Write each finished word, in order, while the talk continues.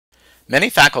Many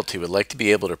faculty would like to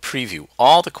be able to preview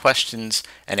all the questions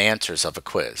and answers of a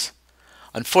quiz.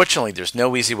 Unfortunately, there's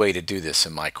no easy way to do this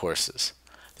in my courses.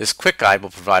 This quick guide will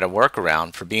provide a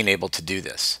workaround for being able to do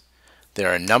this. There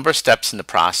are a number of steps in the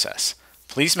process.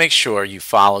 Please make sure you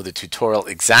follow the tutorial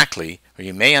exactly, or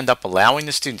you may end up allowing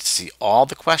the students to see all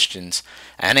the questions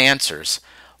and answers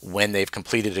when they've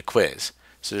completed a quiz.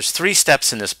 So there's 3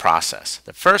 steps in this process.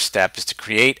 The first step is to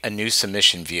create a new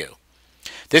submission view.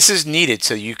 This is needed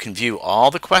so you can view all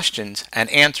the questions and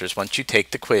answers once you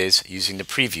take the quiz using the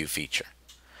preview feature.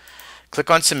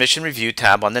 Click on Submission Review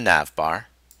tab on the nav bar.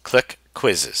 Click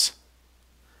Quizzes.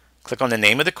 Click on the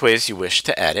name of the quiz you wish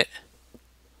to edit.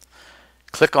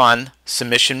 Click on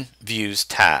Submission Views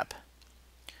tab.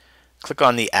 Click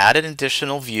on the Add an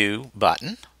Additional View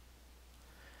button.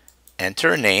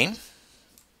 Enter a name.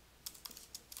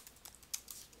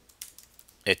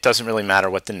 It doesn't really matter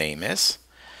what the name is.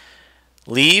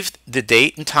 Leave the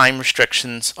date and time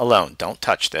restrictions alone. Don't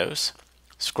touch those.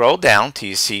 Scroll down till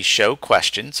you see Show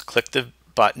Questions. Click the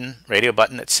button, radio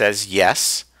button that says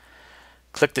Yes.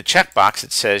 Click the checkbox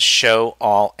that says Show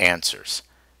All Answers.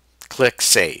 Click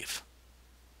Save.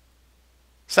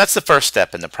 So that's the first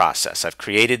step in the process. I've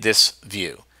created this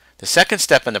view. The second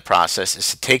step in the process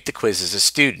is to take the quiz as a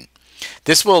student.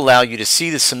 This will allow you to see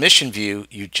the submission view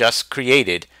you just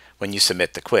created when you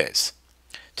submit the quiz.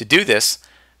 To do this,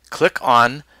 click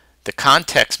on the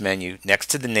context menu next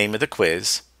to the name of the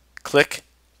quiz. Click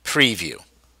Preview.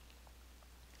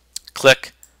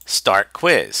 Click Start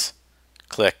Quiz.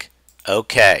 Click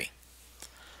OK.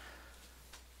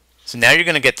 So now you're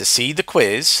going to get to see the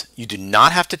quiz. You do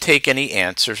not have to take any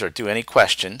answers or do any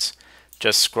questions.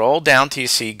 Just scroll down till you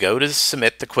see Go to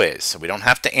Submit the Quiz. So we don't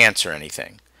have to answer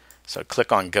anything. So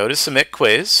click on Go to Submit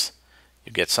Quiz.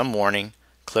 You get some warning.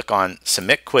 Click on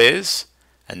Submit Quiz.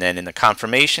 And then in the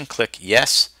confirmation, click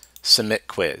Yes, Submit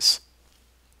Quiz.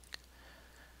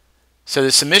 So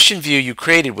the submission view you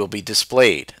created will be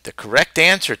displayed. The correct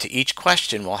answer to each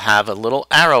question will have a little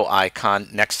arrow icon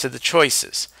next to the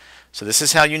choices. So this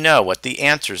is how you know what the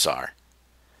answers are.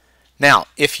 Now,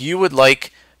 if you would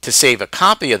like to save a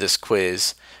copy of this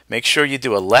quiz, make sure you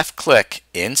do a left click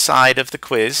inside of the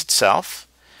quiz itself,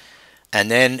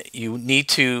 and then you need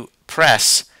to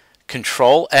press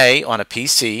Control A on a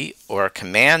PC or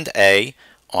Command A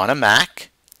on a Mac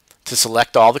to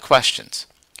select all the questions.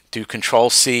 Do Control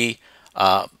C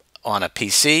on a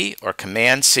PC or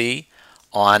Command C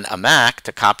on a Mac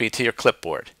to copy it to your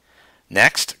clipboard.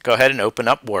 Next, go ahead and open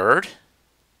up Word.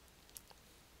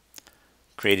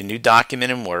 Create a new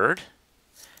document in Word,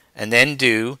 and then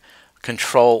do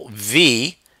Control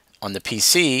V on the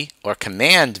PC or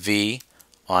Command V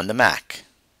on the Mac.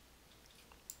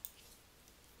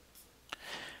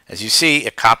 As you see,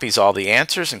 it copies all the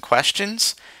answers and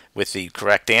questions with the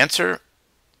correct answer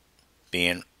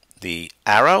being the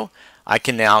arrow. I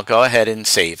can now go ahead and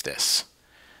save this.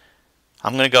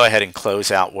 I'm going to go ahead and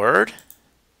close out Word,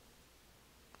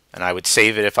 and I would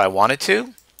save it if I wanted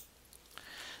to,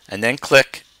 and then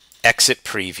click Exit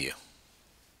Preview.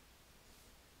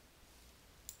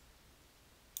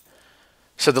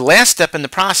 So the last step in the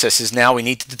process is now we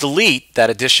need to delete that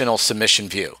additional submission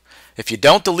view. If you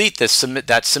don't delete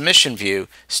that submission view,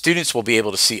 students will be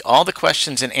able to see all the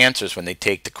questions and answers when they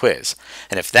take the quiz.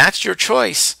 And if that's your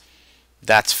choice,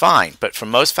 that's fine. But for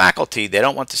most faculty, they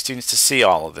don't want the students to see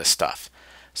all of this stuff.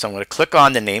 So I'm going to click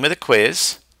on the name of the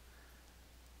quiz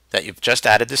that you've just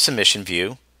added the submission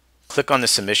view. Click on the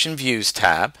Submission Views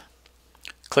tab.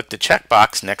 Click the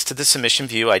checkbox next to the submission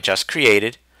view I just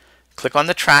created. Click on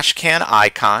the trash can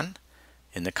icon.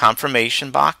 In the confirmation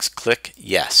box, click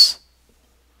Yes.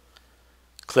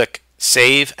 Click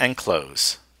Save and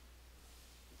Close.